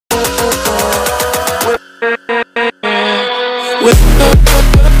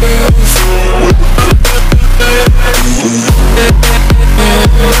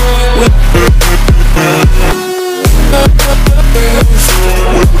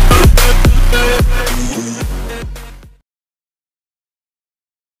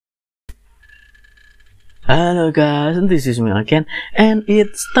Hello guys, this is me again, and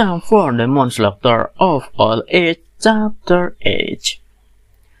it's time for the Monster of All Age Chapter 8.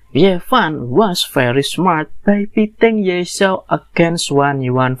 Yevan was very smart by pitting Yeshao against Xuan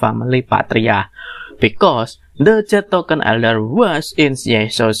Yuan family Patria, because the jet token elder was in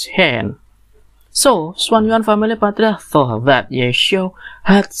Yeshao's hand. So, Xuan Yuan family Patria thought that Yeshao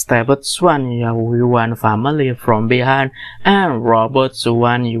had stabbed Xuan Yuan family from behind and robbed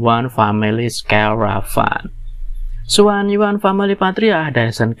Xuan Yuan family's caravan. Xuan Yuan family Patria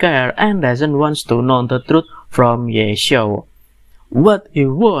doesn't care and doesn't want to know the truth from Yeshao. What he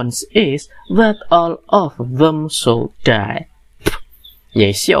wants is that all of them should die.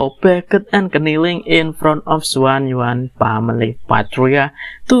 Yeshao begged and kneeling in front of Xuan Yuan family Patria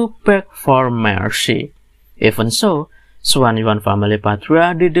to beg for mercy. Even so, Xuan Yuan family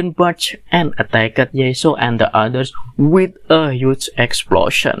Patria didn't budge and attacked Yeshao and the others with a huge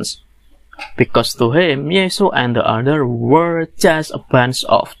explosion. Because to him, Yeshao and the others were just a bunch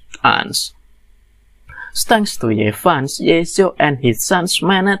of ants. Thanks to Yevan, Yeshao and his sons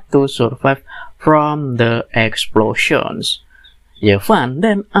managed to survive from the explosions. Yevan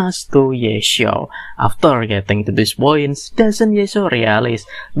then asked to Yeshao, after getting to this point, doesn't Yeshao realize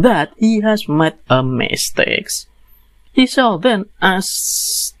that he has made a mistake? Yeshao then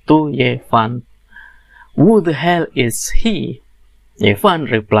asked to Yevan, who the hell is he? Yevan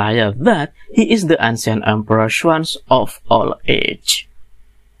replied that he is the ancient Emperor Xuan of all age.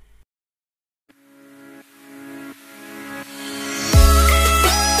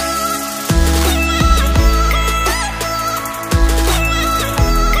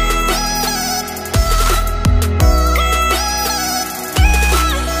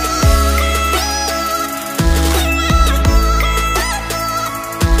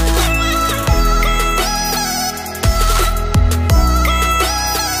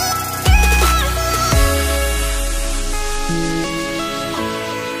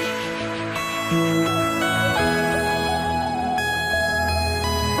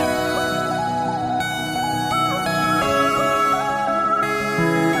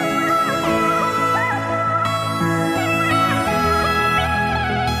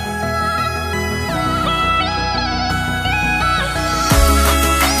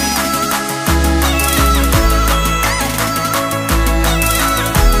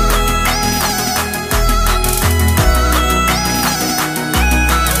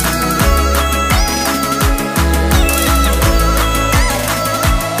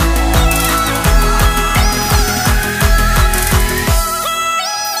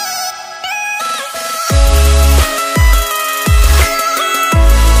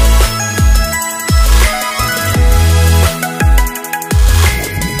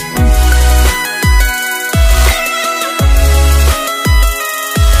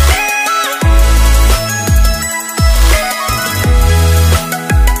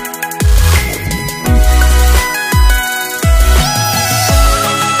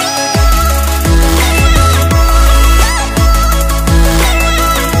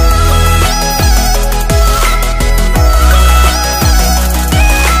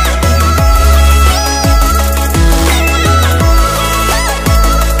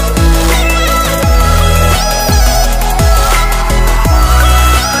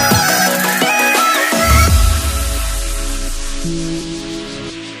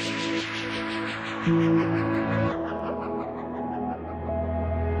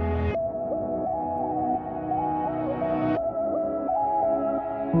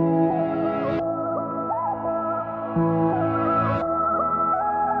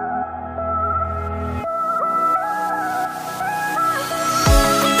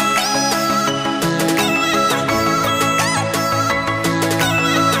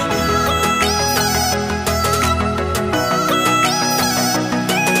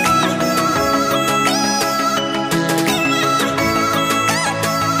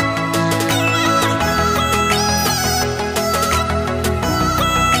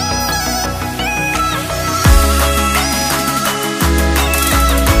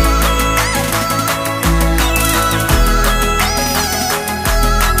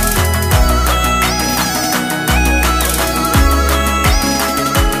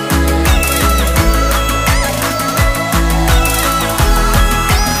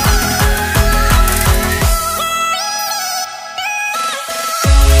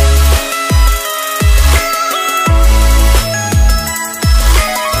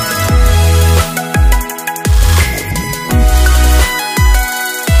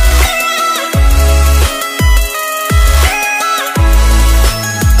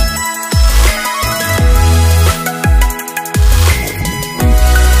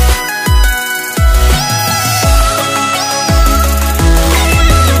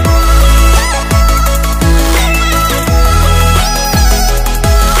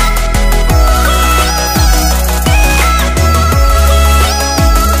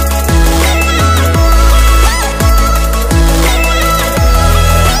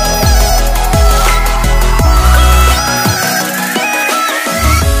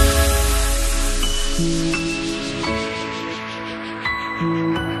 My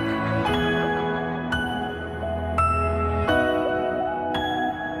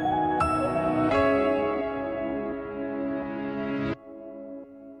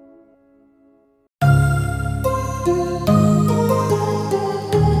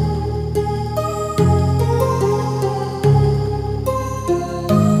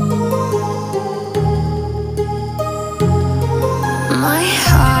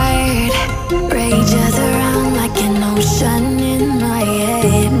heart rages around like an ocean in my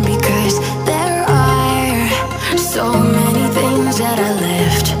head, because there are so many things that I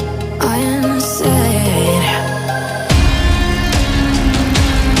left unsaid.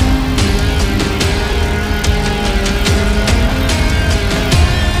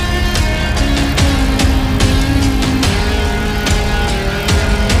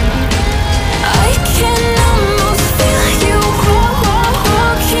 I can almost feel you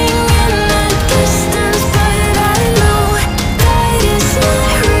walking in the distance, but I know that it's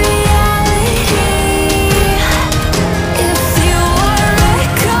not reality. If you are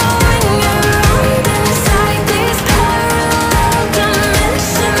echoing around inside these parallel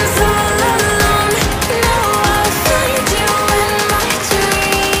dimensions all alone, now I'll find you in my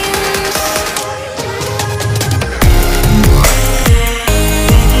dreams.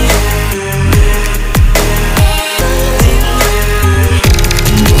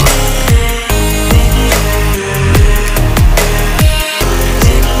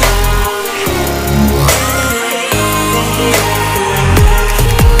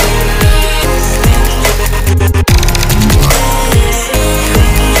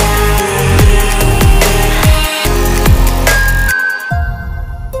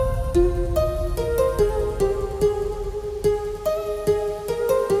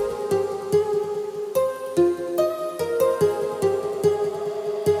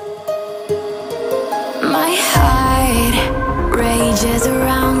 My heart rages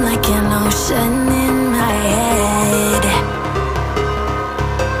around like an ocean